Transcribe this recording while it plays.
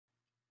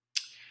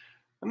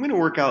I'm going to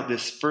work out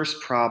this first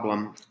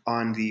problem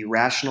on the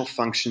rational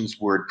functions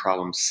word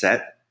problem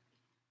set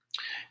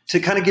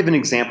to kind of give an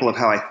example of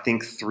how I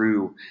think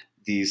through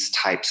these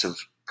types of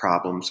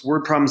problems,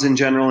 word problems in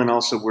general, and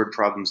also word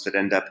problems that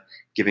end up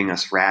giving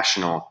us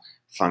rational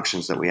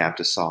functions that we have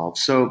to solve.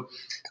 So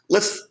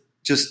let's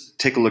just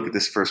take a look at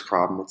this first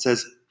problem. It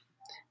says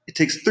it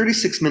takes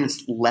 36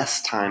 minutes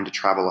less time to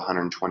travel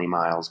 120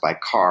 miles by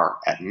car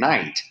at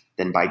night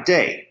than by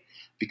day,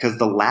 because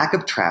the lack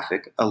of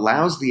traffic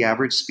allows the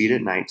average speed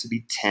at night to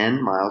be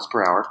 10 miles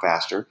per hour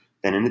faster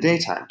than in the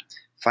daytime.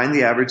 Find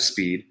the average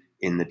speed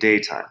in the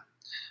daytime.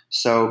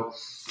 So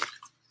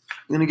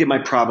I'm going to get my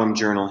problem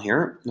journal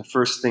here. The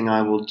first thing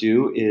I will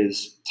do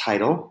is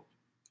title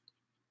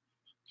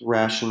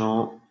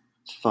rational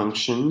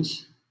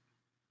functions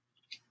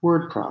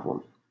word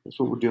problem. That's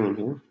what we're doing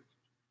here.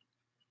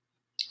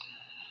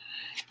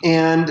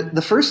 And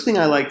the first thing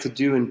I like to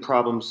do in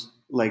problems,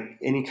 like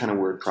any kind of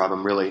word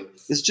problem really,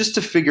 is just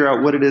to figure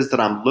out what it is that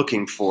I'm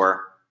looking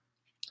for.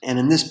 And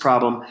in this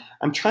problem,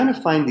 I'm trying to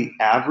find the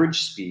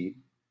average speed.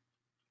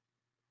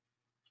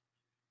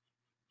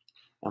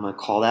 I'm going to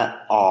call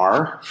that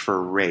R for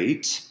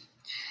rate.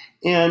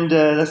 And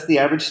that's the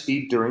average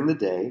speed during the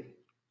day.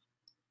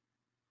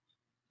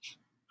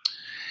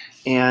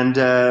 And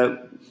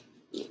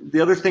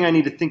the other thing I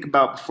need to think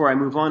about before I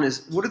move on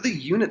is what are the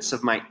units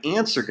of my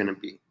answer going to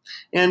be?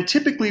 And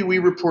typically we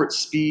report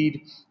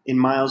speed in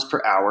miles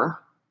per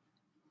hour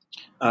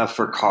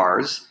for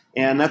cars.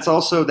 And that's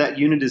also, that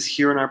unit is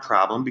here in our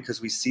problem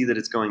because we see that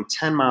it's going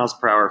 10 miles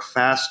per hour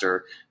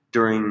faster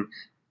during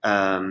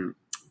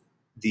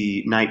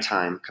the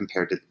nighttime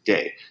compared to the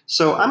day.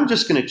 So I'm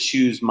just going to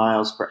choose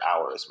miles per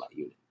hour as my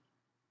unit.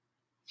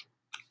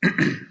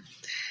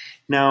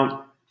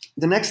 Now,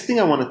 the next thing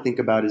I want to think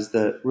about is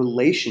the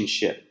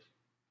relationship.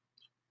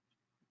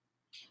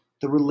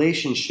 The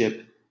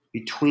relationship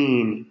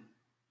between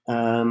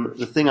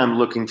the thing I'm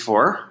looking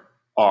for,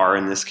 R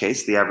in this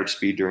case, the average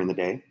speed during the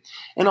day,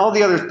 and all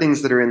the other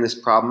things that are in this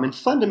problem. And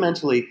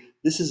fundamentally,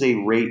 this is a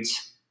rate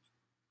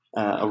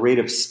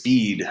of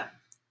speed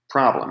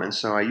problem. And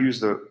so I use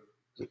the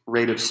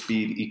rate of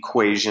speed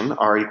equation,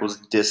 R equals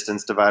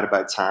distance divided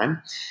by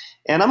time.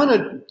 And I'm going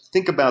to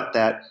think about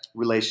that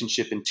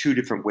relationship in two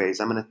different ways.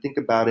 I'm going to think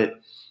about it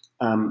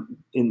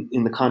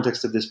in the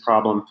context of this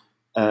problem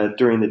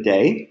during the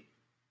day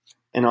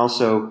and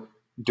also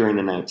during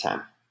the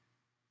nighttime.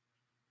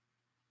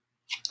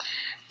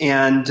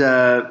 And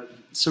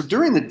so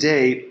during the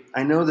day,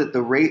 I know that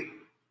the rate,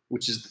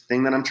 which is the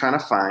thing that I'm trying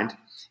to find,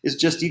 is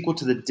just equal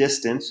to the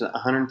distance,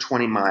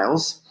 120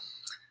 miles,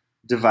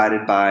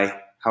 divided by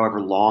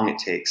however long it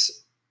takes.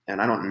 And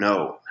I don't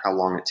know how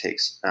long it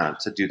takes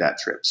to do that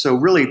trip. So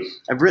really,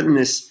 I've written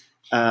this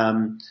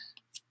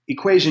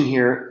equation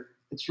here.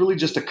 It's really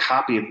just a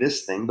copy of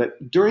this thing.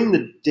 But during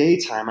the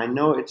daytime, I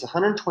know it's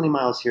 120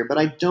 miles here, but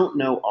I don't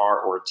know R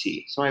or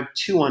T. So I have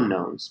two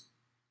unknowns.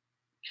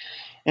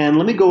 And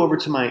let me go over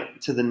to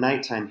the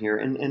nighttime here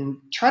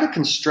and try to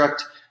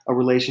construct a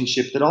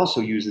relationship that also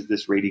uses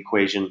this rate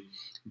equation,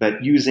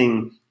 but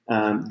using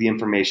the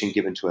information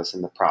given to us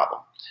in the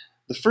problem.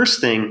 The first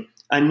thing,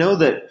 I know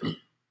that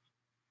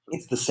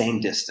it's the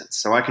same distance,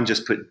 so I can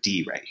just put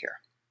D right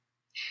here.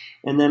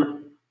 And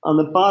then on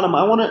the bottom,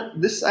 I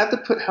have to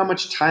put how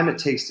much time it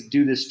takes to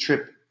do this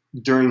trip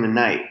during the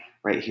night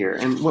right here.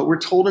 And what we're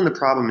told in the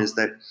problem is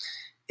that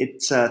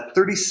it's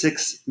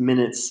 36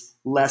 minutes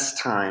less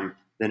time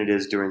than it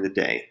is during the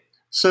day.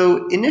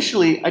 So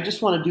initially, I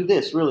just want to do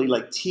this, really,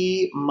 like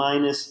T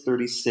minus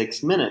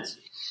 36 minutes.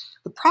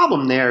 The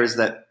problem there is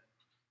that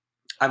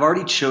I've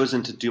already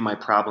chosen to do my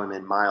problem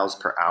in miles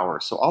per hour.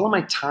 So all of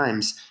my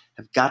times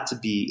have got to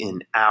be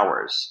in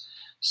hours.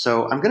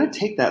 So I'm going to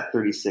take that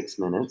 36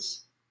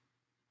 minutes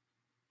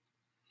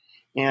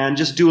and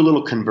just do a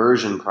little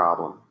conversion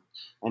problem.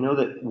 I know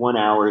that 1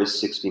 hour is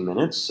 60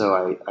 minutes,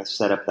 so I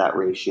set up that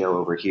ratio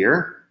over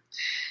here.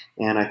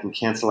 And I can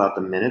cancel out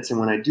the minutes. And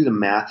when I do the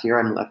math here,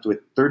 I'm left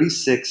with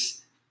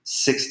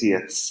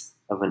 36/60ths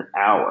of an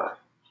hour.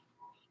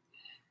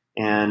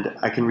 And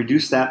I can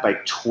reduce that by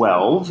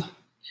 12,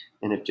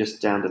 and it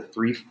just down to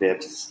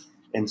 3/5.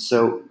 And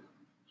so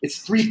it's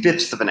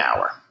 3/5 of an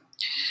hour.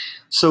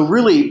 So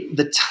really,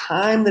 the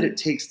time that it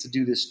takes to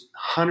do this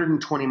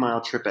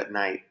 120-mile trip at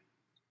night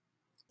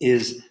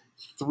is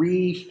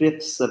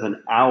 3/5 of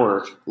an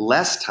hour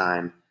less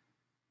time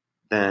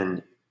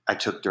than I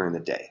took during the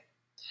day.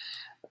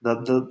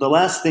 The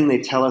last thing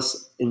they tell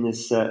us in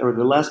this, or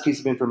the last piece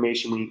of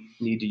information we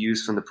need to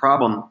use from the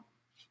problem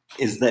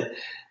is that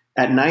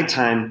at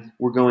nighttime,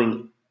 we're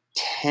going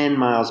 10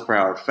 miles per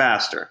hour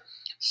faster.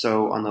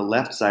 So on the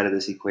left side of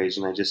this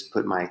equation, I just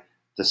put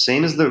the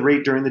same as the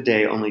rate during the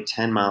day, only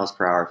 10 miles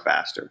per hour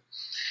faster.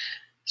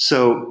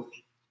 So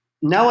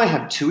now I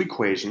have two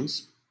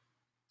equations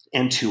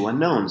and two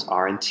unknowns,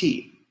 R and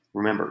T.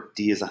 Remember,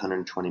 D is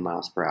 120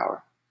 miles per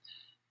hour.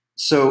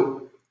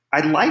 So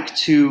I'd like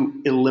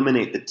to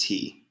eliminate the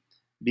T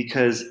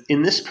because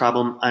in this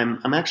problem,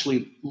 I'm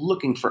actually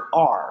looking for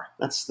R.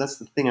 That's the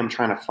thing I'm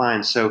trying to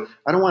find. So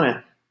I don't want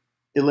to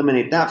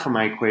eliminate that from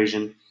my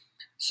equation.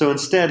 So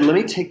instead, let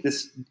me take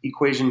this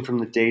equation from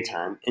the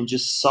daytime and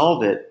just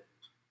solve it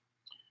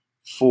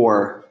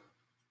for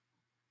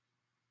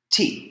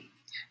t.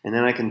 And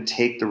then I can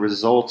take the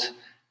result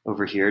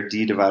over here,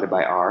 d divided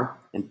by r,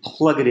 and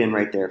plug it in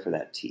right there for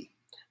that t.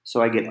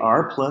 So I get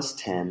r plus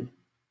 10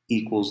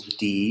 equals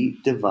d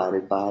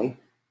divided by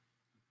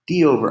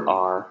d over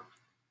r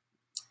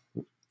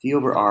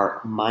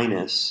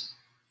minus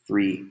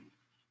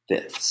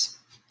 3/5.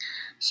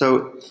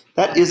 So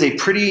that is a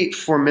pretty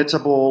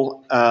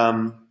formidable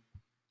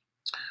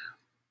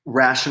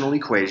rational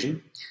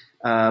equation,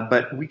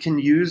 but we can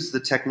use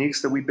the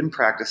techniques that we've been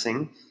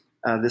practicing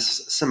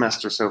this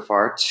semester so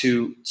far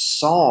to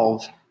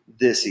solve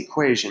this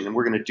equation, and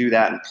we're going to do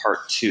that in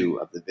part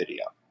 2 of the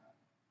video.